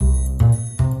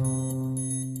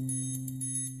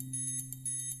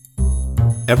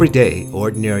Everyday,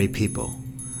 ordinary people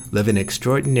living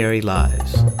extraordinary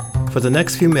lives. For the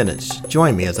next few minutes,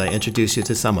 join me as I introduce you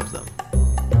to some of them.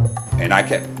 And I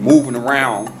kept moving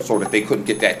around so that they couldn't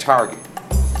get that target.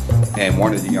 And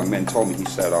one of the young men told me, he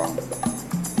said,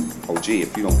 oh gee,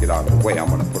 if you don't get out of the way, I'm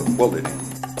going to put a bullet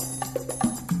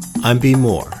in. I'm B.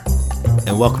 Moore,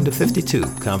 and welcome to 52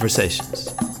 Conversations.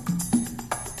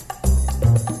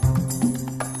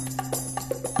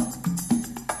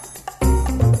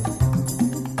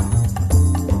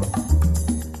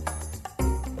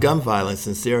 Gun violence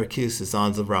in Syracuse is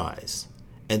on the rise,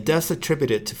 and deaths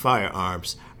attributed to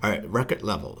firearms are at record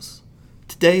levels.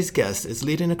 Today's guest is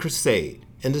leading a crusade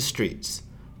in the streets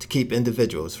to keep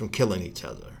individuals from killing each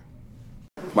other.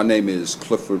 My name is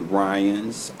Clifford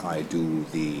Ryans. I do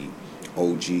the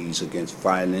OGs Against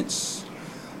Violence.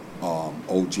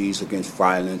 OGs Against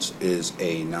Violence is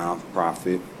a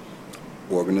nonprofit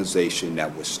organization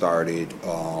that was started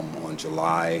on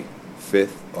July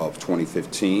 5th of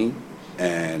 2015.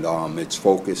 And its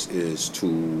focus is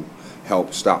to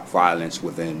help stop violence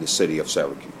within the city of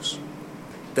Syracuse.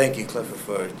 Thank you, Clifford,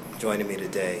 for joining me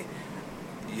today.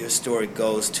 Your story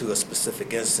goes to a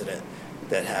specific incident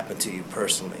that happened to you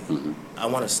personally. Mm-hmm. I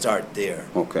want to start there.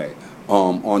 Okay.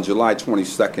 On July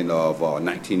 22nd of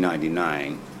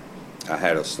 1999, I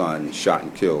had a son shot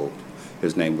and killed.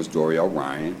 His name was Doriel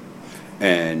Ryan.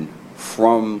 And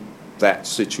from that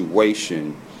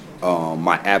situation,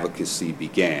 my advocacy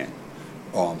began.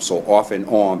 So off and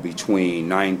on between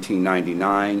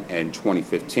 1999 and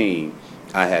 2015,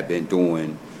 I had been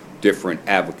doing different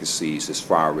advocacies as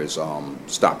far as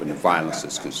stopping the violence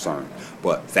is concerned.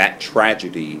 But that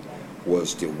tragedy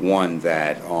was the one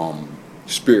that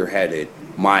spearheaded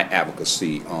my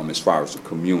advocacy as far as the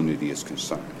community is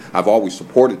concerned. I've always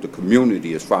supported the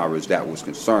community as far as that was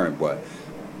concerned, but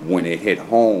when it hit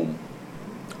home,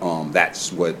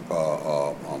 that's what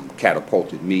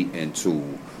catapulted me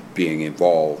into being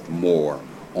involved more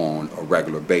on a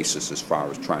regular basis as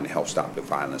far as trying to help stop the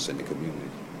violence in the community.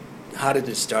 How did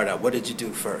it start out? What did you do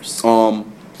first?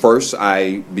 First,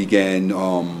 I began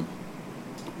going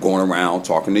around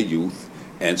talking to youth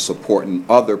and supporting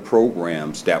other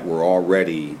programs that were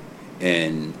already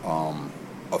in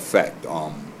effect.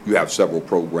 You have several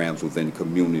programs within the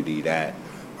community that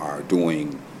are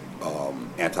doing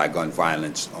anti-gun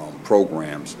violence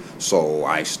programs. So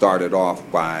I started off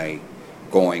by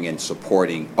going and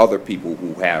supporting other people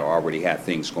who had already had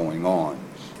things going on.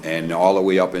 And all the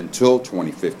way up until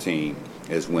 2015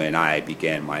 is when I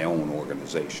began my own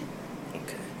organization.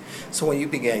 Okay. So when you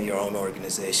began your own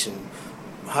organization,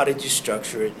 how did you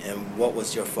structure it, and what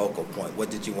was your focal point? What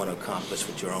did you want to accomplish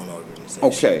with your own organization?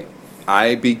 Okay.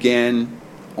 I began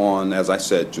on, as I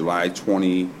said, July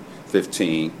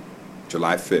 2015,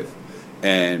 July 5th.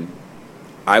 And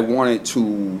I wanted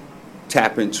to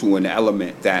tap into an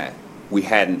element that we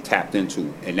hadn't tapped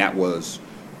into, and that was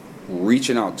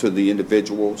reaching out to the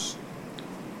individuals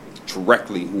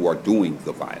directly who are doing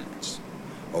the violence.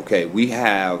 Okay, we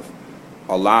have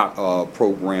a lot of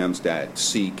programs that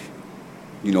seek,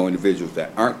 individuals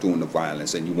that aren't doing the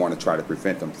violence, and you want to try to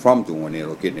prevent them from doing it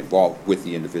or getting involved with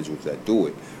the individuals that do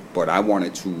it. But I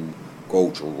wanted to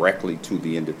go directly to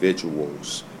the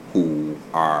individuals who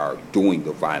are doing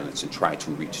the violence and try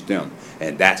to reach them.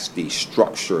 And that's the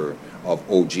structure of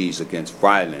OGs Against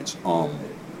Violence,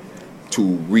 to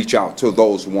reach out to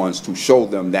those ones, to show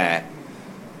them that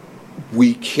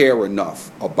we care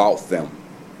enough about them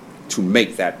to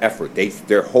make that effort.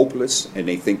 They're hopeless and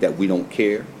they think that we don't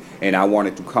care. And I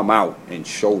wanted to come out and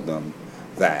show them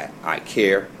that I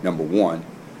care, number one.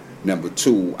 Number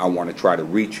two, I want to try to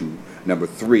reach you. Number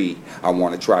three, I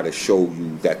want to try to show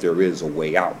you that there is a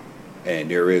way out, and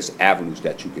there is avenues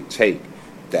that you can take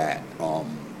that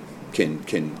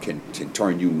can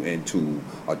turn you into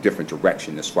a different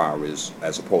direction as far as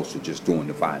opposed to just doing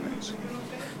the violence.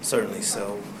 Certainly.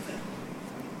 So,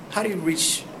 how do you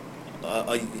reach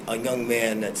a young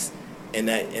man that's in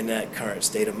that current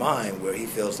state of mind where he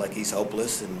feels like he's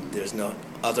hopeless and there's no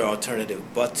other alternative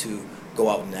but to go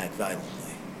out and act violently?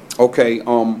 Okay.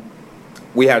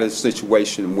 We had a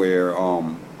situation where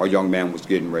a young man was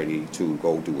getting ready to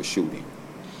go do a shooting.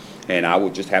 And I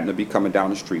would just happen to be coming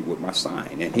down the street with my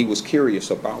sign. And he was curious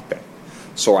about that.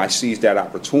 So I seized that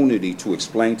opportunity to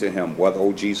explain to him what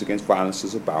OGs Against Violence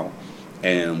is about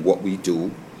and what we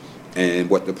do and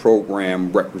what the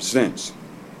program represents.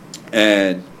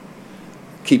 And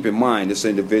keep in mind, this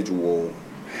individual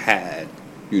had,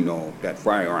 that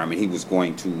firearm, and he was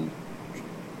going to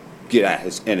get at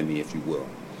his enemy, if you will.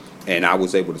 And I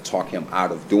was able to talk him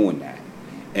out of doing that.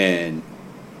 And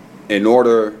in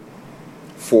order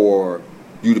for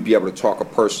you to be able to talk a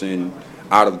person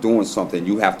out of doing something,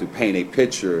 you have to paint a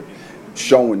picture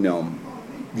showing them,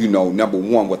 number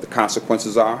one, what the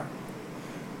consequences are.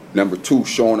 Number two,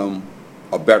 showing them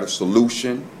a better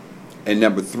solution. And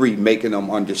number three, making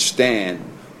them understand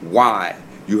why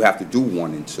you have to do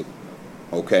one and two.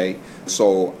 Okay?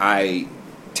 So I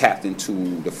tapped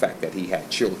into the fact that he had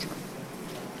children.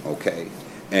 Okay?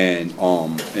 And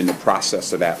in the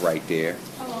process of that right there,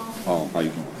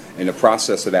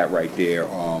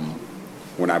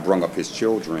 when I brung up his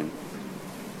children,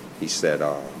 he said,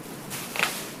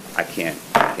 I can't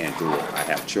do it. I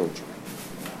have children.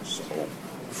 So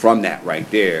from that right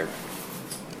there,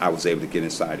 I was able to get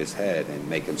inside his head and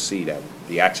make him see that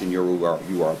the action you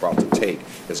are about to take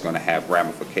is going to have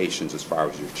ramifications as far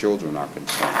as your children are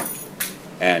concerned,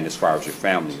 and as far as your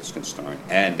family is concerned,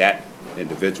 and that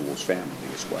individual's family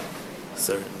as well.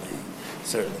 Certainly.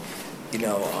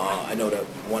 I know that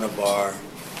one of our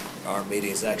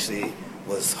meetings actually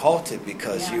was halted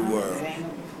because you were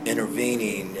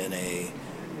intervening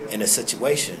in a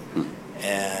situation,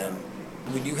 and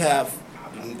when you have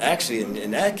actually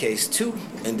in that case two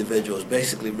individuals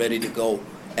basically ready to go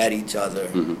at each other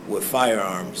with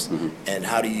firearms, and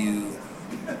how do you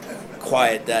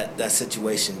quiet that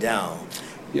situation down?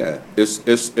 Yeah,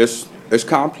 it's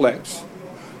complex,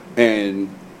 and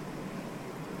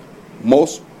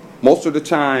most of the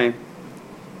time,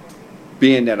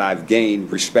 being that I've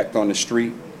gained respect on the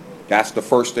street, that's the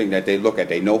first thing that they look at.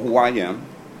 They know who I am,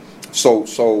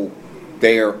 so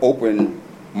they are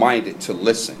open-minded to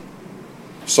listen.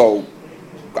 So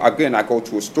again, I go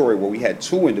to a story where we had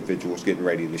two individuals getting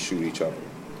ready to shoot each other,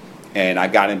 and I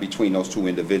got in between those two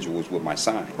individuals with my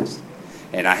signs,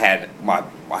 and I had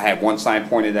one sign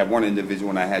pointed at one individual,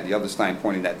 and I had the other sign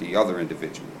pointed at the other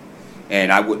individual,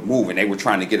 and I would move, and they were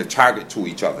trying to get a target to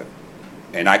each other,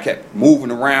 and I kept moving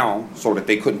around so that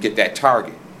they couldn't get that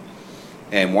target.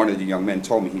 And one of the young men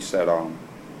told me, he said, "Oh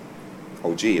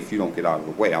gee, if you don't get out of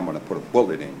the way, I'm going to put a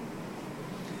bullet in."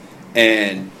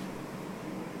 And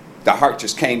the heart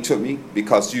just came to me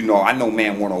because, I know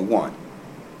Man 101.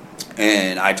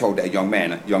 And I told that young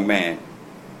man,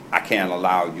 I can't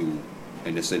allow you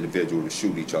and this individual to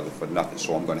shoot each other for nothing,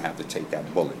 so I'm going to have to take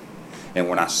that bullet. And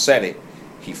when I said it,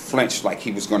 he flinched like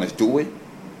he was going to do it,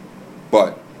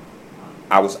 but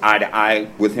I was eye to eye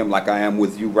with him like I am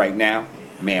with you right now.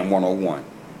 Man 101,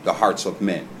 the hearts of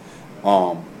men.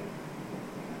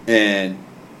 And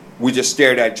we just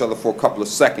stared at each other for a couple of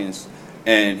seconds,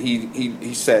 and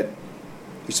he said,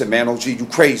 "Man, OG, you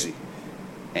crazy."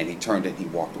 And he turned and he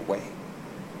walked away.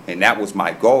 And that was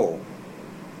my goal,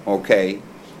 okay,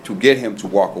 to get him to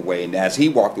walk away. And as he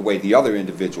walked away, the other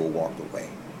individual walked away.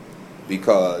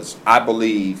 Because I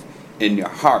believe in their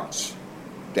hearts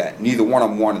that neither one of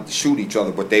them wanted to shoot each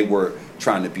other, but they were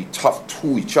trying to be tough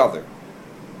to each other.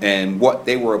 And what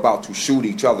they were about to shoot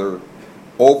each other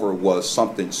over was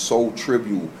something so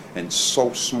trivial and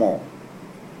so small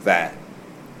that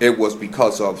it was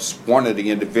because of one of the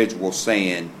individuals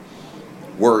saying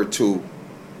word to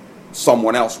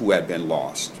someone else who had been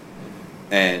lost.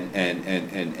 And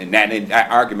that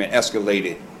argument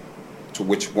escalated to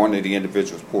which one of the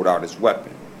individuals pulled out his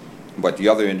weapon. But the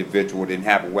other individual didn't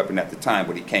have a weapon at the time,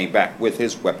 but he came back with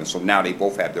his weapon. So now they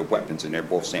both have their weapons, and they're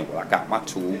both saying, "Well, I got my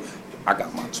tool,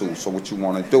 so what you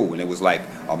want to do?" And it was like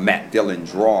a Matt Dillon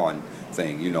drawing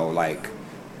thing, like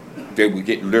they were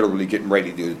literally getting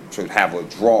ready to have a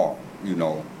draw,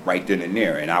 right then and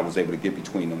there. And I was able to get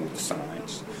between them with the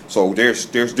signs. So there's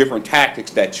different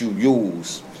tactics that you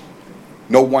use.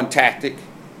 No one tactic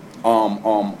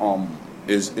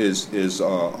is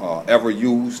ever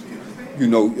used.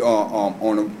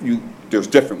 There's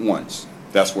different ones.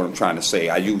 That's what I'm trying to say.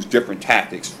 I use different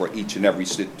tactics for each and every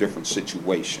different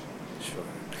situation. Sure.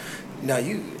 Now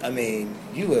you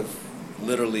have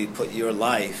literally put your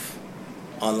life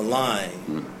on the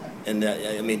line, and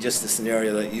just the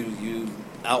scenario that you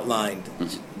outlined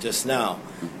just now.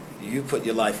 You put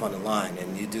your life on the line,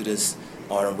 and you do this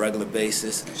on a regular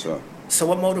basis. Sure. So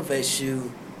what motivates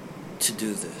you to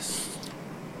do this?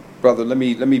 Brother, let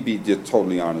me be just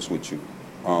totally honest with you.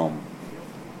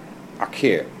 I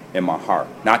care in my heart,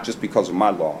 not just because of my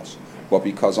loss, but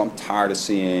because I'm tired of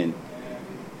seeing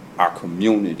our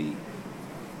community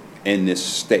in this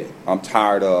state. I'm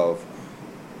tired of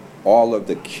all of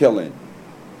the killing,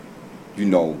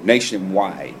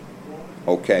 nationwide.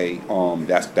 Okay,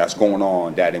 that's going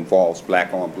on that involves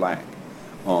black on black,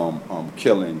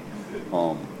 killing,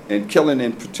 and killing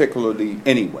in particularly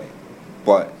anyway.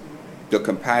 But the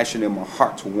compassion in my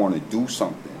heart to want to do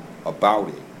something about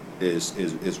it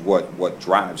is what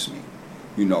drives me.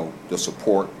 The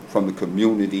support from the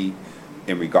community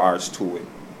in regards to it.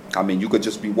 You could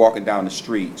just be walking down the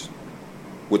streets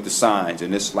with the signs,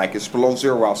 and it's like it's below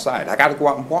zero outside. I got to go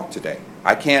out and walk today.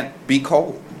 I can't be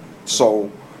cold. So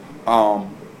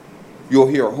you'll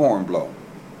hear a horn blow.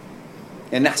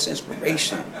 And that's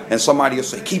inspiration. And somebody will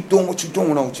say, keep doing what you're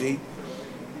doing, OG.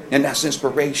 And that's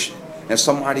inspiration. And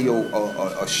somebody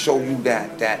will show you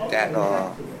that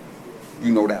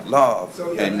love,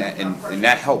 and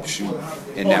that helps you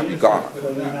in that regard.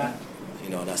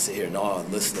 And I sit here in awe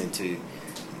listening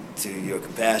to your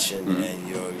compassion and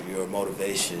your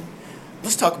motivation.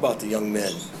 Let's talk about the young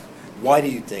men. Why do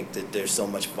you think that there's so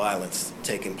much violence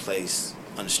taking place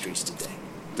on the streets today?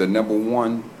 The number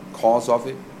one cause of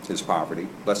it is poverty.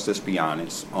 Let's just be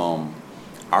honest.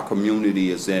 Our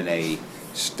community is in a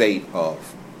state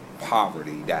of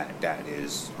poverty that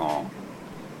is,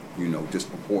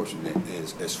 disproportionate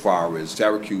as far as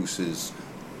Syracuse is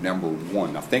number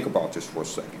one. Now think about this for a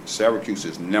second. Syracuse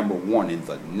is number one in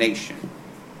the nation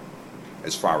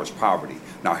as far as poverty.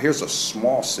 Now here's a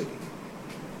small city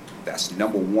that's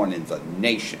number one in the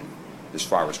nation as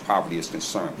far as poverty is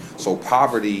concerned. So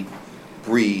poverty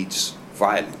breeds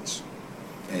violence.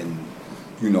 And,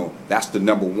 that's the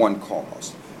number one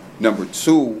cause. Number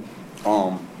two,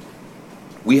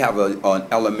 we have an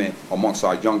element amongst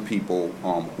our young people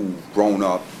who've grown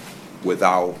up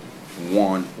without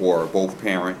one or both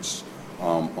parents.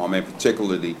 And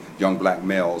particularly young black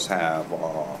males have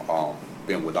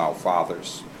been without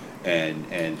fathers. And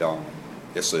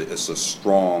it's a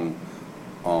strong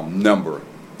number,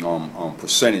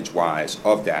 percentage-wise,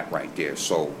 of that right there.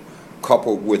 So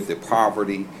coupled with the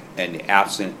poverty and the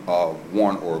absence of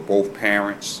one or both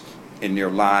parents in their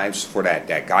lives for that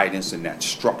guidance and that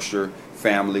structure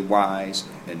family-wise,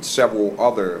 and several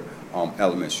other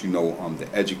elements, the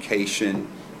education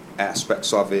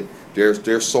aspects of it.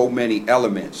 There's so many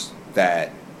elements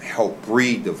that help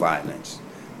breed the violence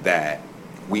that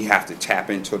we have to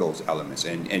tap into those elements.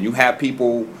 And you have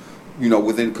people,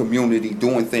 within the community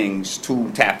doing things to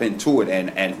tap into it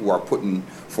and who are putting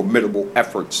formidable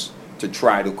efforts to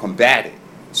try to combat it,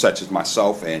 such as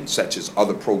myself and such as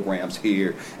other programs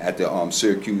here at the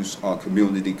Syracuse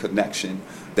Community Connection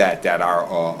that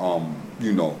are,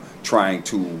 trying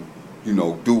to,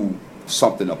 do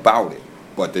something about it.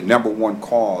 But the number one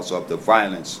cause of the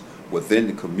violence within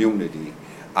the community,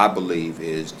 I believe,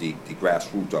 is the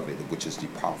grassroots of it, which is the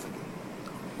poverty.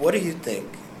 What do you think,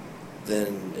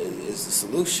 then, is the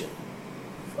solution,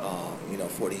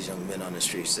 for these young men on the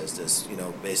streets that's just,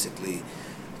 basically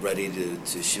ready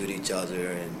to shoot each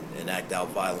other and act out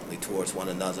violently towards one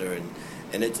another,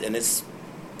 and it's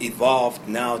evolved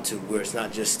now to where it's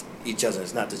not just each other,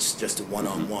 it's not just a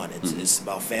one-on-one, it's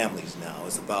about families now,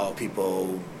 it's about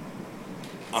people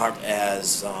aren't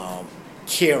as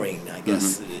caring, I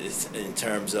guess, in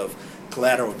terms of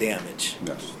collateral damage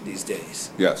these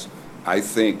days. Yes, I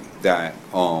think that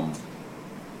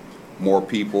more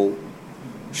people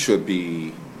should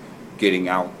be getting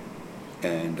out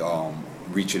and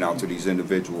reaching out to these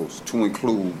individuals, to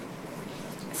include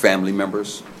family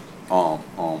members.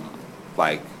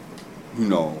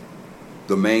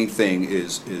 The main thing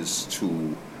is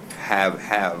to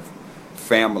have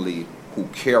family who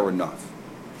care enough.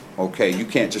 Okay, you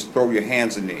can't just throw your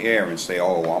hands in the air and say,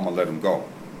 "Oh, I'm gonna let them go."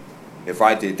 If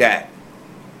I did that,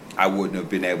 I wouldn't have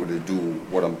been able to do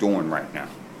what I'm doing right now.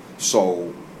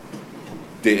 So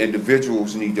the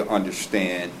individuals need to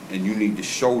understand, and you need to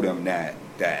show them that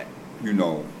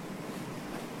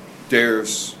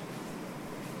there's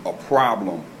a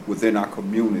problem within our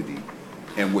community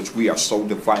in which we are so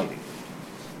divided.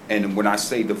 And when I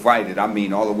say divided, I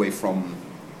mean all the way from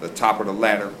the top of the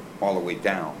ladder all the way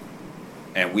down.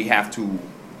 And we have to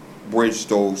bridge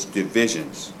those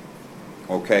divisions,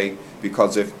 okay?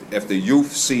 Because if the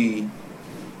youth see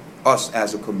us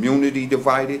as a community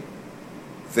divided,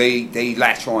 they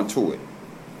latch on to it.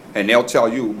 And they'll tell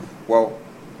you, well,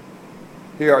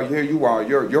 here you are,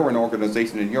 you're an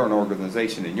organization and you're an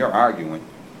organization and you're arguing.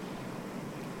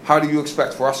 How do you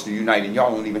expect for us to unite and y'all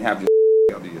don't even have your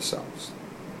other yourselves?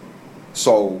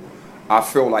 So I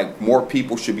feel like more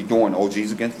people should be doing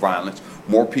OGs Against Violence.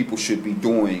 More people should be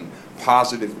doing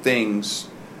positive things.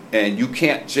 And you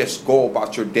can't just go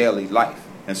about your daily life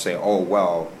and say, oh,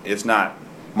 well, it's not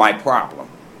my problem.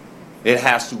 It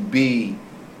has to be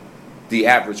the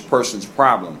average person's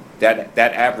problem. That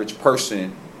average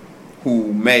person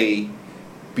who may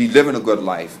be living a good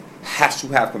life has to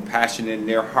have compassion in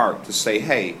their heart to say,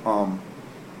 hey,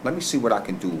 let me see what I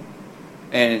can do.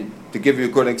 And to give you a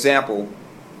good example,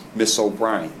 Miss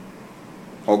O'Brien,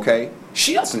 okay?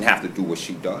 She doesn't have to do what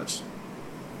she does.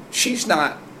 She's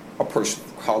not a person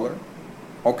of color,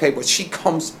 okay? But she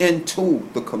comes into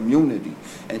the community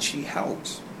and she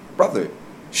helps. Brother,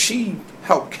 she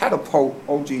helped catapult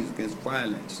OGs Against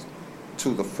Violence to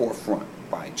the forefront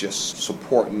by just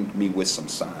supporting me with some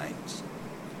signs.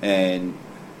 And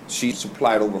she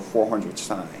supplied over 400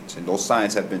 signs, and those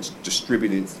signs have been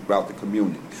distributed throughout the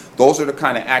community. Those are the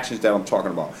kind of actions that I'm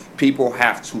talking about. People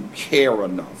have to care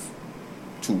enough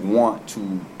to want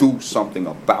to do something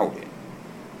about it.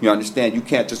 You understand? You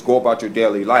can't just go about your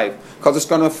daily life, because it's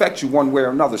going to affect you one way or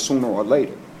another sooner or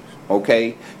later.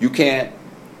 Okay?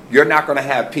 You're not going to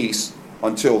have peace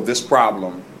until this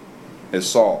problem is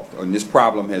solved, and this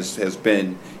problem has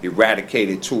been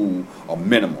eradicated to a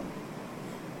minimum.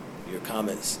 Your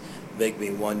comments make me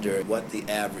wonder what the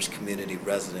average community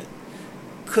resident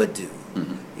could do.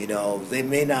 Mm-hmm. You know, they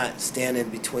may not stand in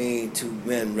between two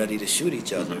men ready to shoot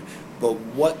each other, Mm-hmm. but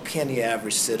what can the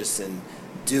average citizen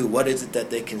do? What is it that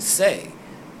they can say?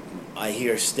 I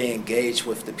hear stay engaged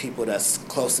with the people that's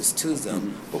closest to them,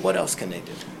 Mm-hmm. but what else can they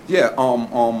do? Yeah,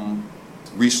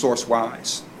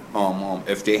 resource-wise,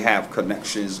 if they have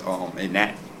connections in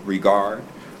that regard,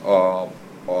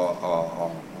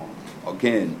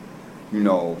 again, you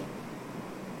know,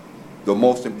 the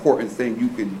most important thing you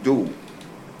can do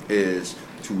is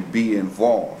to be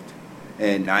involved.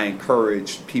 And I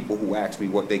encourage people who ask me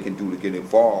what they can do to get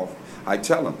involved. I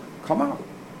tell them, come out,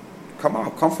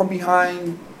 come from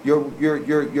behind your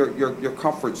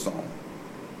comfort zone.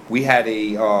 We had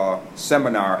a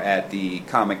seminar at the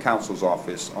Common Council's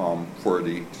office for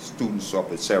the students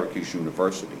up at Syracuse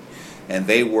University, and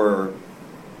they wanted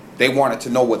to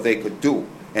know what they could do,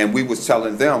 and we was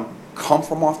telling them, come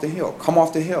from off the hill,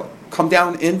 come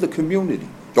down in the community,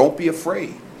 don't be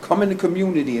afraid, come in the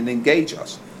community and engage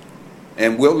us,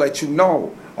 and we'll let you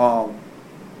know.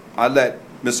 I let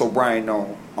Miss O'Brien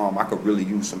know I could really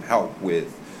use some help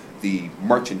with the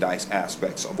merchandise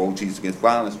aspects of OGs Against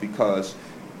Violence, because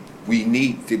we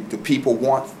need, the people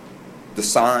want the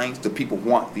signs, the people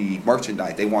want the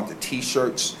merchandise, they want the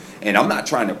t-shirts, and I'm not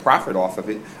trying to profit off of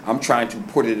it. I'm trying to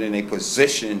put it in a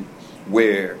position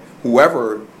where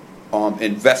whoever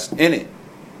invests in it,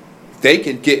 they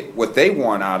can get what they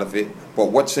want out of it, but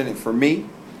what's in it for me?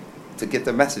 To get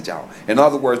the message out. In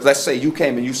other words, let's say you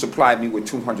came and you supplied me with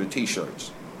 200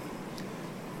 t-shirts.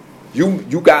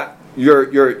 You got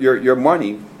your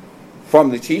money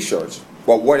from the t-shirts,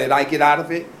 but what did I get out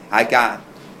of it? I got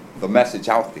the message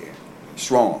out there,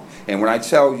 strong. And when I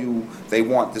tell you they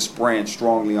want this brand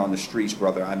strongly on the streets,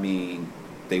 brother, I mean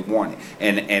they want it.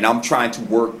 And I'm trying to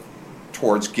work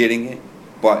towards getting it,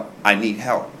 but I need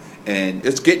help. And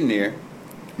it's getting there.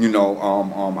 You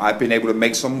know, I've been able to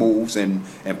make some moves and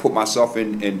put myself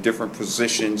in different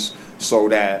positions so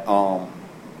that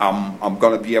I'm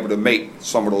going to be able to make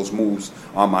some of those moves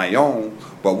on my own,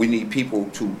 but we need people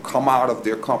to come out of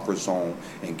their comfort zone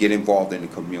and get involved in the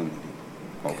community.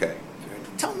 Okay?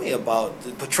 Tell me about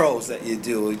the patrols that you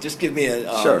do. Just give me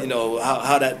Sure. you know,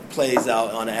 how that plays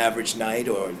out on an average night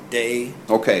or day.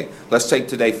 Okay, let's take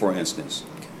today for instance.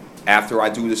 After I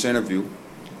do this interview,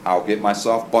 I'll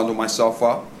bundle myself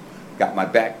up, got my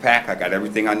backpack, I got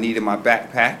everything I need in my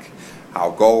backpack.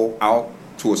 I'll go out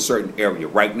to a certain area.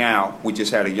 Right now, we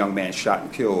just had a young man shot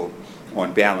and killed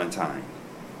on Valentine.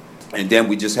 And then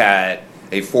we just had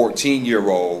a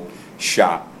 14-year-old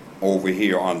shot over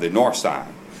here on the north side.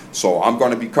 So I'm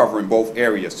going to be covering both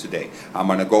areas today. I'm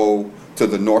going to go to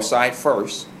the north side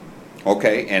first,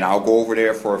 okay, and I'll go over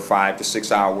there for 5 to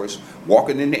 6 hours,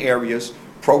 walking in the areas,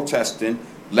 protesting,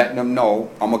 letting them know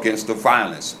I'm against the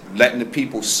violence, letting the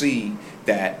people see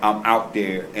that I'm out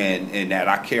there and that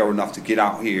I care enough to get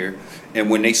out here. And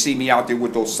when they see me out there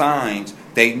with those signs,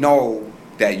 they know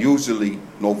that usually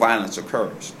no violence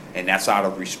occurs. And that's out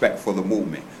of respect for the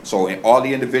movement. So all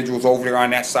the individuals over there on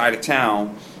that side of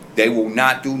town, they will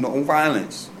not do no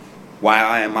violence while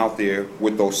I am out there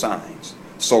with those signs.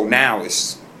 So now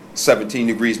it's 17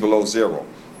 degrees below zero.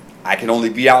 I can only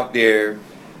be out there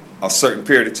a certain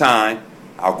period of time.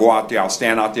 I'll go out there, I'll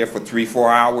stand out there for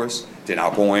 3-4 hours, then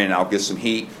I'll go in, I'll get some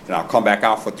heat, then I'll come back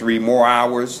out for 3 more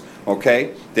hours,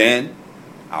 okay? Then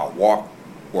I'll walk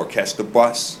or catch the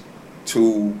bus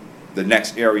to the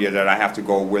next area that I have to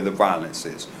go where the violence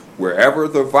is. Wherever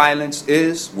the violence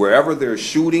is, wherever there's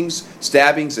shootings,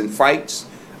 stabbings, and fights,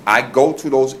 I go to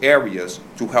those areas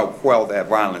to help quell that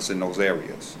violence in those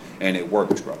areas. And it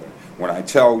works, brother. When I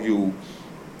tell you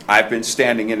I've been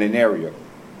standing in an area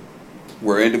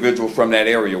where individuals from that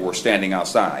area were standing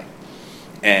outside,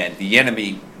 and the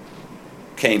enemy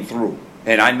came through.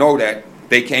 And I know that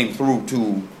they came through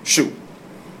to shoot,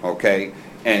 okay?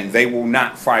 And they will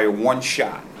not fire one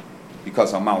shot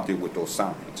because I'm out there with those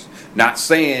signs. Not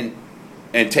saying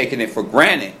and taking it for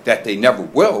granted that they never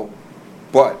will,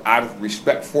 but out of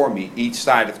respect for me, each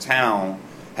side of town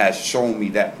has shown me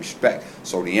that respect.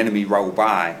 So the enemy rode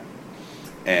by,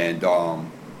 and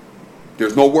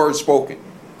there's no word spoken.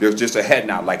 There's just a head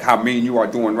nod, like how me and you are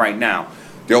doing right now.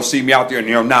 They'll see me out there and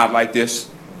they'll nod like this,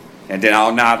 and then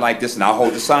I'll nod like this, and I'll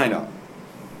hold the sign up.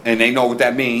 And they know what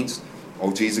that means.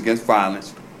 OG's against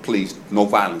violence. Please, no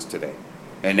violence today.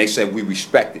 And they said, we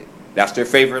respect it. That's their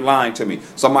favorite line to me.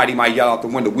 Somebody might yell out the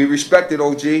window, we respect it,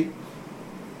 OG.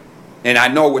 And I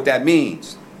know what that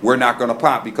means. We're not going to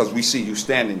pop because we see you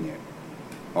standing there.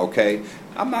 Okay?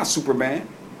 I'm not Superman.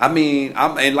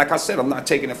 And like I said, I'm not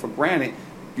taking it for granted.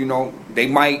 You know, they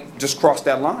might just cross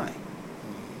that line.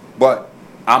 But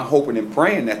I'm hoping and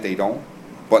praying that they don't.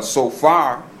 But so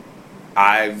far,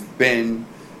 I've been,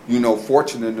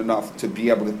 fortunate enough to be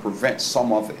able to prevent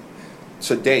some of it.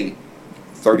 To date,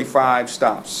 35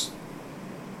 stops.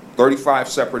 35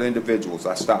 separate individuals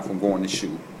I stopped from going to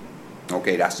shoot.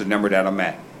 Okay, that's the number that I'm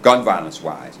at, gun violence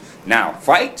wise. Now,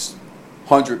 fights,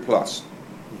 100 plus.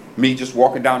 Me just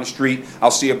walking down the street,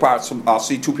 I'll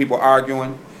see two people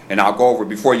arguing, and I'll go over.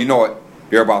 Before you know it,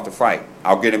 they're about to fight.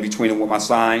 I'll get in between them with my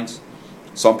signs.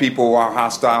 Some people are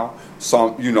hostile,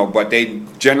 some, but they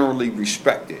generally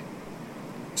respect it.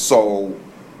 So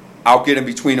I'll get in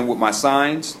between them with my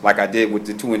signs, like I did with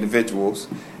the two individuals,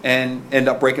 and end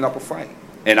up breaking up a fight.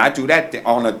 And I do that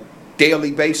on a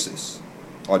daily basis.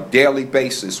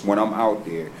 When I'm out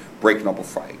there breaking up a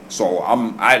fight. So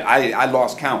I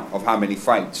lost count of how many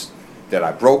fights that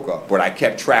I broke up, but I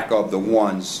kept track of the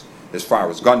ones as far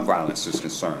as gun violence is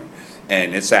concerned.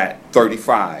 And it's at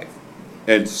 35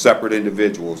 and separate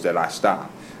individuals that I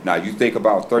stopped. Now you think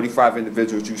about 35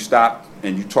 individuals you stopped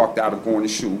and you talked out of going to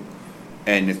shoot,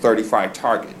 and the 35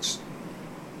 targets.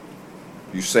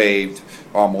 You saved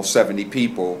almost 70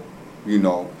 people,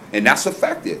 and that's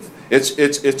effective.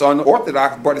 It's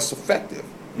unorthodox, but it's effective.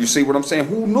 You see what I'm saying?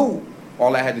 Who knew?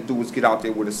 All I had to do was get out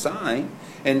there with a sign,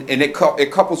 and it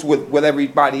couples with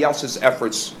everybody else's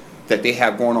efforts that they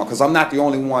have going on. Because I'm not the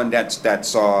only one that's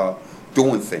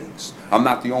doing things. I'm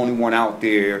not the only one out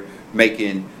there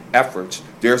making efforts.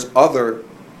 There's other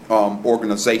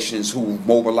organizations who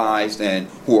mobilized and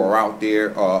who are out there.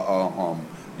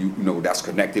 That's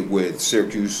connected with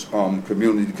Syracuse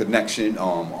Community Connection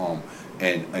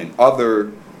and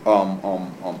other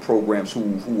programs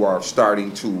who are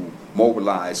starting to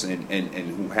mobilize and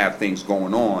who have things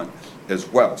going on as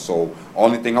well. So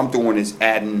only thing I'm doing is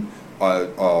adding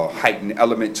a heightened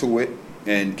element to it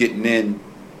and getting in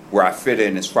where I fit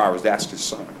in as far as that's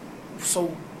concerned.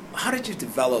 So how did you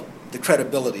develop the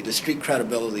credibility, the street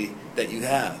credibility that you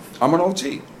have? I'm an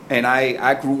OG, and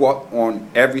I grew up on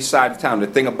every side of town. The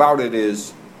thing about it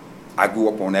is I grew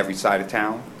up on every side of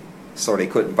town, so they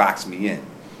couldn't box me in.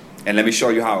 And let me show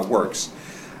you how it works.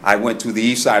 I went to the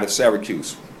east side of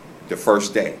Syracuse the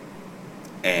first day,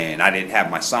 and I didn't have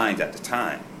my signs at the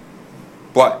time.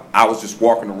 But I was just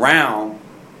walking around,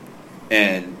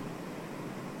 and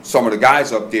some of the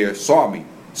guys up there saw me.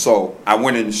 So I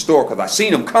went in the store because I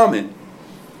seen them coming.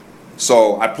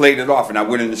 So I played it off, and I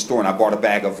went in the store, and I bought a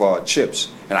bag of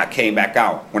chips, and I came back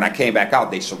out. When I came back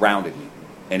out, they surrounded me,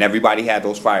 and everybody had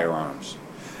those firearms.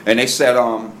 And they said,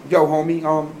 yo,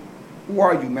 homie, who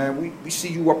are you, man? We see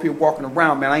you up here walking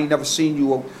around, man. I ain't never seen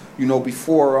you,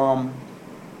 before.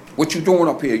 What you doing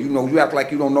up here? You act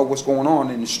like you don't know what's going on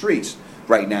in the streets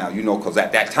right now, because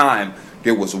at that time,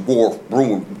 there was a war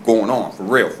brewing going on, for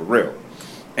real.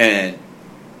 And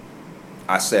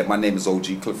I said, my name is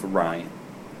OG Clifford Ryan,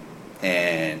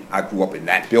 and I grew up in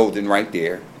that building right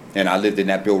there, and I lived in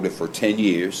that building for 10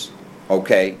 years,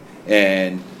 okay?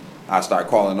 And I started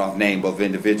calling off names of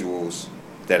individuals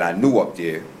that I knew up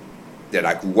there that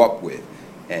I grew up with,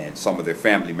 and some of their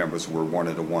family members were one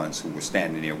of the ones who were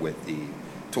standing there with the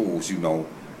tools,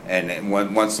 And then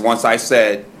once I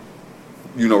said,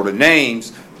 the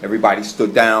names, everybody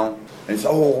stood down and said,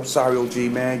 "Oh, I'm sorry, OG,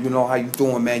 man. How you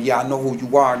doing, man? Yeah, I know who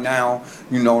you are now.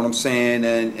 You know what I'm saying?"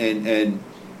 And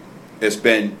it's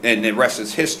been, and the rest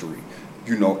is history.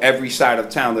 Every side of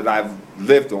town that I've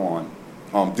lived on,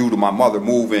 due to my mother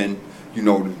moving, the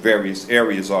various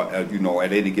areas are,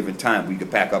 at any given time we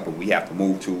could pack up and we have to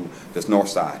move to this north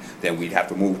side. Then we'd have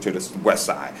to move to the west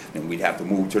side. Then we'd have to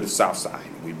move to the south side.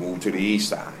 We'd move to the east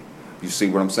side. You see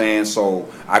what I'm saying? So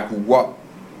I grew up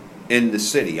in the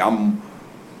city. I'm,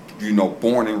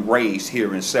 born and raised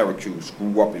here in Syracuse.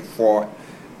 Grew up and fought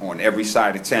on every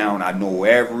side of town. I know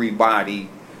everybody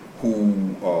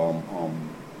who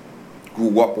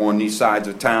grew up on these sides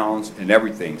of towns and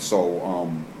everything. So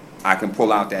I can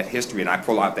pull out that history, and I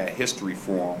pull out that history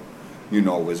for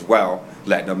them, as well,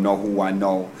 letting them know who I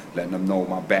know, letting them know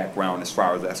my background as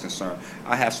far as that's concerned.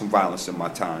 I have some violence in my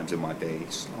times, in my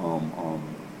days.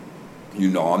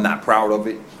 I'm not proud of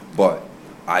it, but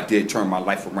I did turn my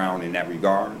life around in that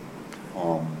regard.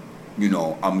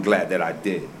 I'm glad that I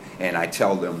did. And I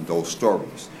tell them those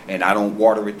stories. And I don't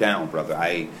water it down, brother.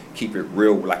 I keep it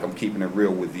real like I'm keeping it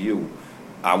real with you.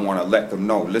 I want to let them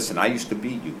know, listen, I used to be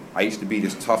you. I used to be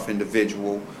this tough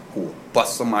individual who would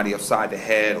bust somebody upside the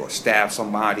head or stab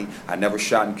somebody. I never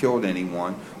shot and killed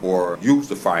anyone or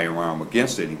used a firearm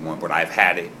against anyone, but I've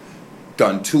had it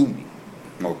done to me.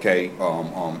 Okay,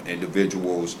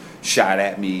 individuals shot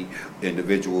at me,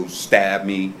 individuals stabbed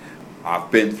me.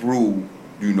 I've been through,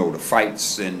 the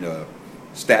fights and the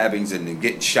stabbings and the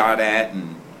getting shot at,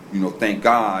 and thank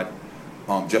God.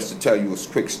 Just to tell you a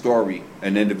quick story,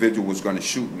 an individual was going to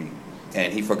shoot me,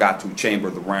 and he forgot to chamber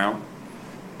the round.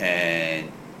 And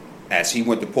as he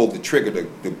went to pull the trigger,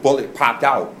 the bullet popped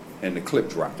out and the clip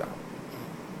dropped out.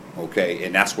 Okay,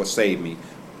 and that's what saved me,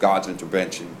 God's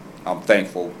intervention. I'm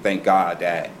thankful, thank God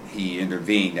that he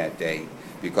intervened that day,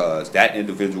 because that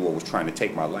individual was trying to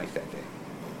take my life that day.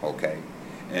 Okay,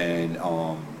 and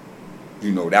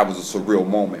that was a surreal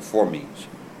moment for me.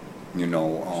 And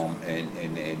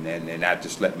that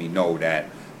just let me know that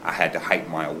I had to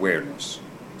heighten my awareness.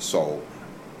 So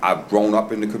I've grown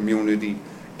up in the community,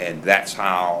 and that's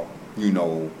how,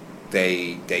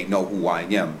 they know who I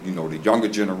am. The younger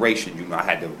generation, I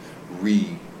had to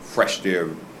refresh their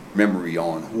memory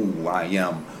on who I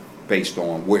am based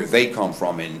on where they come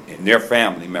from and their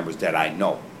family members that I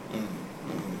know.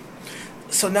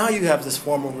 So now you have this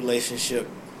formal relationship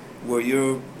where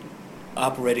you're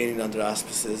operating under the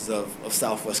auspices of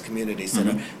Southwest Community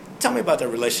Center. Mm-hmm. Tell me about that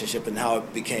relationship and how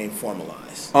it became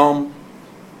formalized.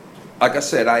 Like I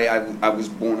said, I was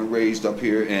born and raised up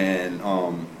here, and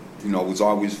was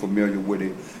always familiar with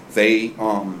it. They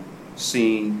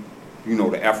seen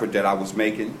the effort that I was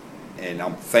making, and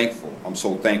I'm thankful. I'm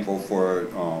so thankful for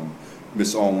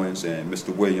Ms. Owens and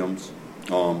Mr. Williams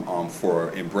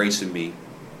for embracing me.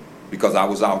 Because I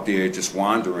was out there just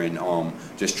wandering,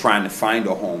 just trying to find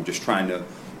a home, just trying to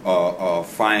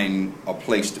find a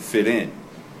place to fit in.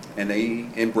 And they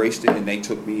embraced it, and they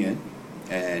took me in,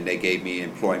 and they gave me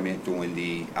employment doing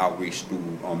the outreach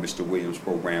through Mr. Williams'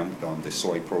 program, the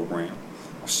SOY program.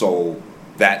 So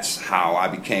that's how I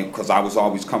became, because I was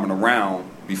always coming around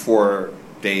before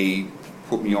they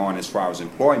put me on as far as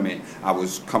employment. I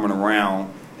was coming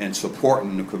around and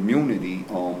supporting the community,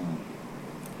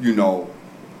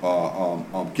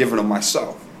 giving them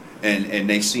myself, and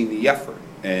they see the effort,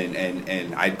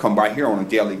 and I'd come by here on a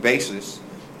daily basis,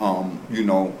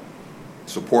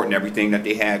 supporting everything that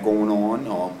they had going on,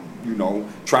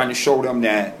 trying to show them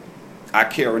that I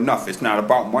care enough. It's not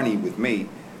about money with me.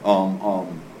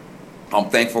 I'm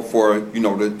thankful for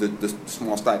the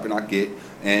small stipend I get,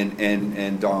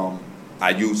 and I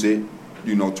use it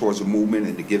towards the movement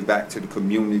and to give back to the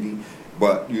community.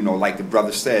 But, like the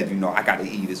brother said, I got to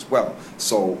eat as well.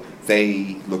 So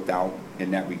they looked out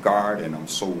in that regard, and I'm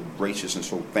so gracious and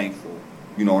so thankful.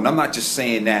 And I'm not just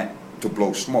saying that to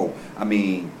blow smoke. I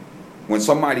mean, when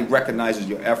somebody recognizes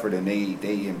your effort and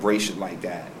they embrace it like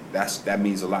that, that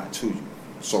means a lot to you.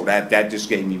 So that just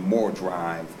gave me more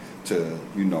drive to,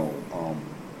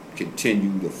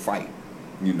 continue to fight,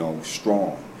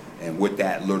 strong. And with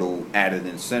that little added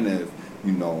incentive,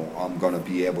 I'm going to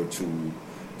be able to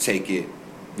take it,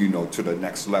 to the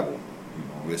next level.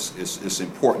 It's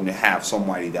important to have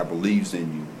somebody that believes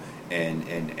in you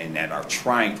and that are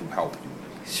trying to help you.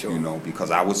 Sure. Because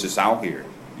I was just out here,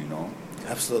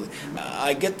 Absolutely.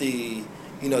 I get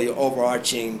your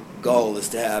overarching goal is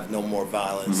to have no more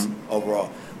violence overall.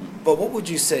 But what would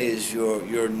you say is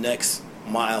your next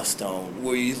milestone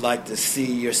where you'd like to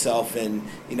see yourself in,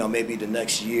 maybe the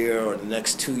next year or the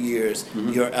next 2 years,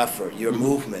 your effort, your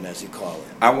movement, as you call it?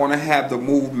 I want to have the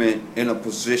movement in a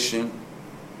position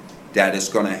that is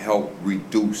going to help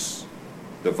reduce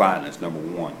the violence, number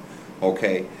one.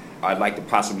 Okay? I'd like to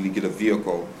possibly get a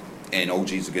vehicle in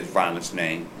OGs Against Violence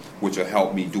name, which will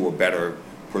help me do a better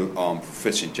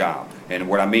proficient job. And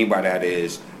what I mean by that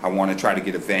is I want to try to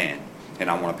get a van. And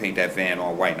I want to paint that van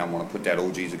all white, and I want to put that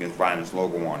OGs Against Violence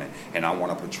logo on it, and I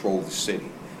want to patrol the city.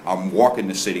 I'm walking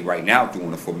the city right now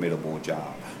doing a formidable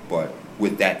job, but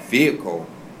with that vehicle,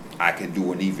 I can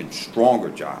do an even stronger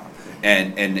job.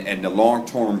 And the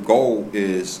long-term goal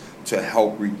is to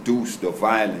help reduce the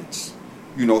violence,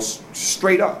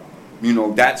 straight up.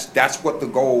 That's what the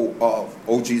goal of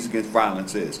OGs Against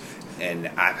Violence is. And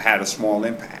I've had a small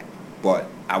impact, but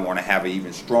I want to have an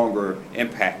even stronger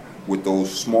impact with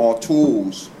those small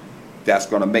tools that's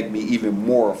going to make me even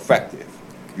more effective.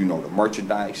 The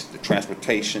merchandise, the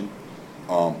transportation.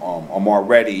 I'm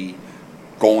already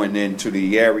going into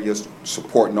the areas,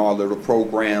 supporting all of the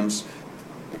programs,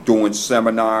 doing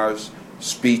seminars,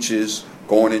 speeches,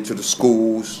 going into the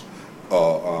schools,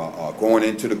 going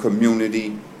into the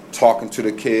community, talking to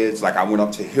the kids. Like I went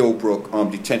up to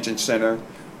Hillbrook Detention Center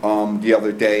the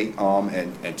other day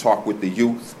and talked with the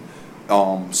youth.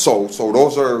 So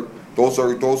those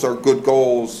are good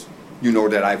goals,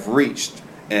 that I've reached,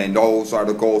 and those are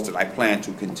the goals that I plan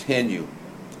to continue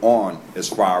on as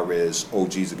far as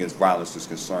OGs Against Violence is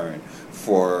concerned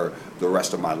for the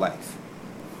rest of my life.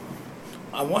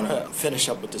 I want to finish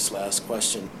up with this last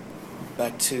question.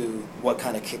 Back to what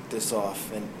kind of kicked this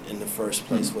off in the first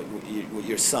place with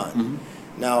your son.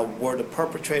 Mm-hmm. Now, were the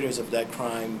perpetrators of that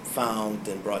crime found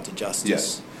and brought to justice?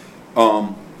 Yes.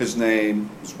 His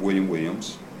name is William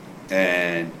Williams,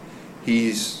 and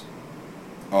he's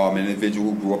an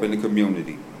individual who grew up in the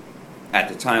community. At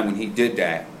the time when he did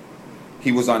that,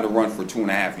 he was on the run for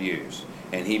 2.5 years,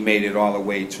 and he made it all the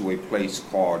way to a place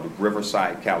called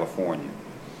Riverside, California.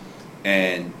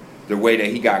 And the way that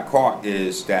he got caught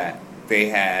is that they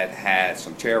had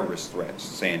some terrorist threats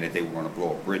saying that they were going to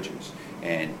blow up bridges.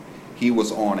 And he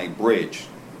was on a bridge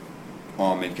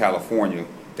in California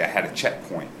that had a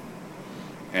checkpoint.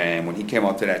 And when he came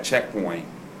up to that checkpoint,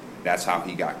 that's how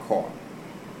he got caught.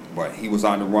 But he was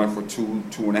on the run for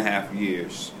 2.5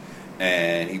 years.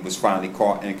 And he was finally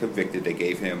caught and convicted. They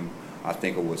gave him, I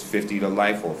think it was 50 to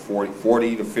life or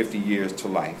 40 to 50 years to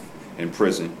life in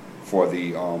prison for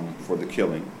the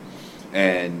killing.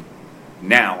 And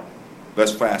now,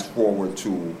 let's fast forward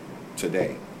to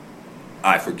today.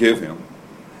 I forgive him,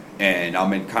 and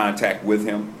I'm in contact with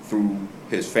him through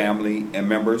his family and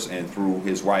members and through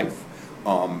his wife.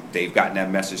 They've gotten that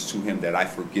message to him that I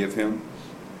forgive him.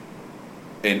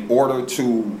 In order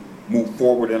to move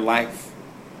forward in life,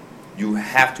 you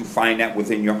have to find that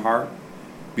within your heart,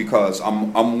 because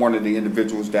I'm one of the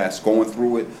individuals that's going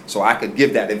through it, so I could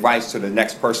give that advice to the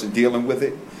next person dealing with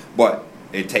it, but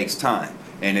it takes time.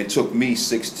 And it took me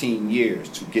 16 years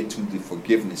to get to the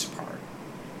forgiveness part,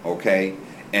 okay?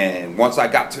 And once I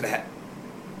got to that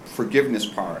forgiveness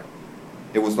part,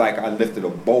 it was like I lifted a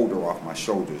boulder off my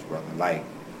shoulders, brother. Like,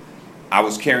 I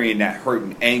was carrying that hurt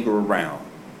and anger around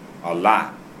a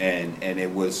lot, and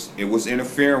it was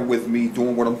interfering with me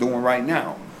doing what I'm doing right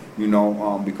now,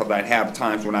 because I'd have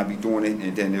times when I'd be doing it,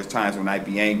 and then there's times when I'd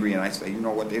be angry, and I'd say, you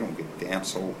know what, they don't give a damn,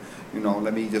 so,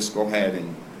 let me just go ahead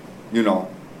and,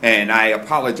 and I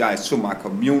apologize to my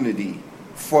community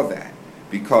for that,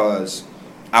 because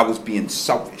I was being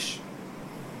selfish.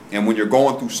 And when you're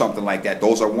going through something like that,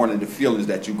 those are one of the feelings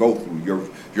that you go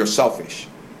through. You're selfish.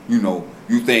 You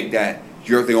think that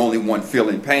you're the only one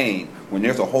feeling pain when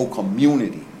there's a whole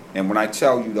community. And when I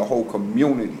tell you the whole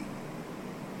community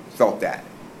felt that,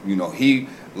 a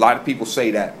lot of people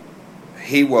say that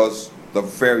he was the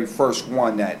very first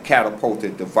one that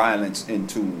catapulted the violence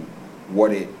into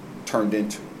what it turned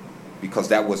into, because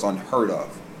that was unheard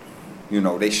of.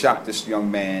 They shot this young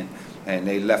man and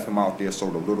they left him out there so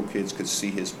the little kids could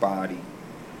see his body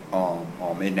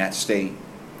in that state,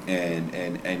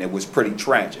 and it was pretty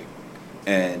tragic.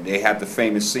 And they had the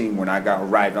famous scene when I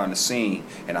arrived on the scene,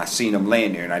 and I seen him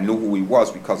laying there, and I knew who he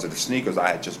was because of the sneakers I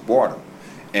had just bought him.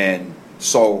 And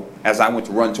so as I went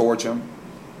to run towards him,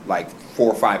 like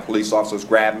 4 or 5 police officers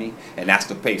grabbed me, and that's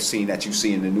the pace scene that you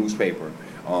see in the newspaper.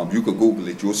 You could Google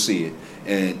it, you'll see it,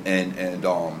 and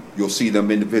you'll see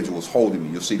them individuals holding me.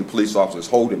 You'll see the police officers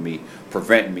holding me,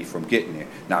 preventing me from getting there.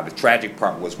 Now the tragic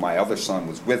part was my other son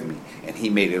was with me, and he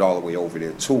made it all the way over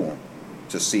there to him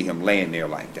to see him laying there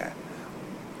like that.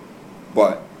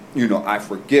 But I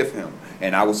forgive him,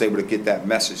 and I was able to get that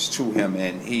message to him,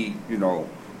 and he,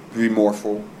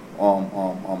 remorseful.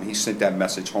 He sent that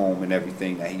message home and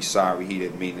everything, that he's sorry, he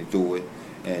didn't mean to do it,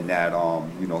 and that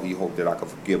he hoped that I could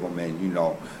forgive him. And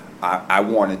I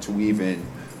wanted to even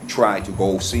try to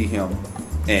go see him,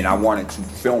 and I wanted to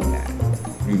film that,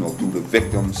 through the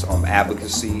victims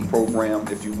advocacy program,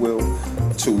 if you will,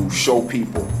 to show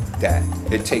people that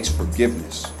it takes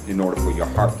forgiveness in order for your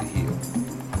heart to heal.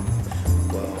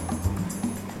 Well,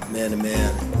 man to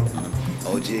man,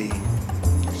 OG,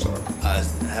 I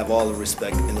have all the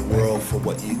respect in the world for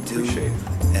what you do. Appreciate it.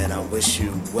 And I wish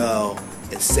you well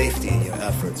and safety in your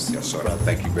efforts. Yes, sir. Brother.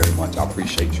 Thank you very much. I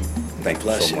appreciate you. Thank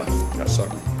you so much. Yes, sir.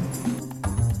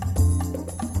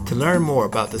 To learn more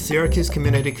about the Syracuse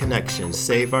Community Connections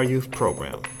Save Our Youth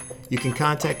program, you can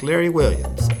contact Larry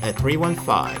Williams at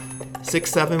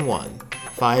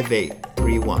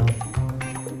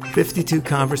 315-671-5831. 52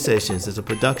 Conversations is a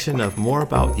production of More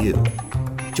About You.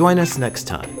 Join us next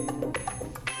time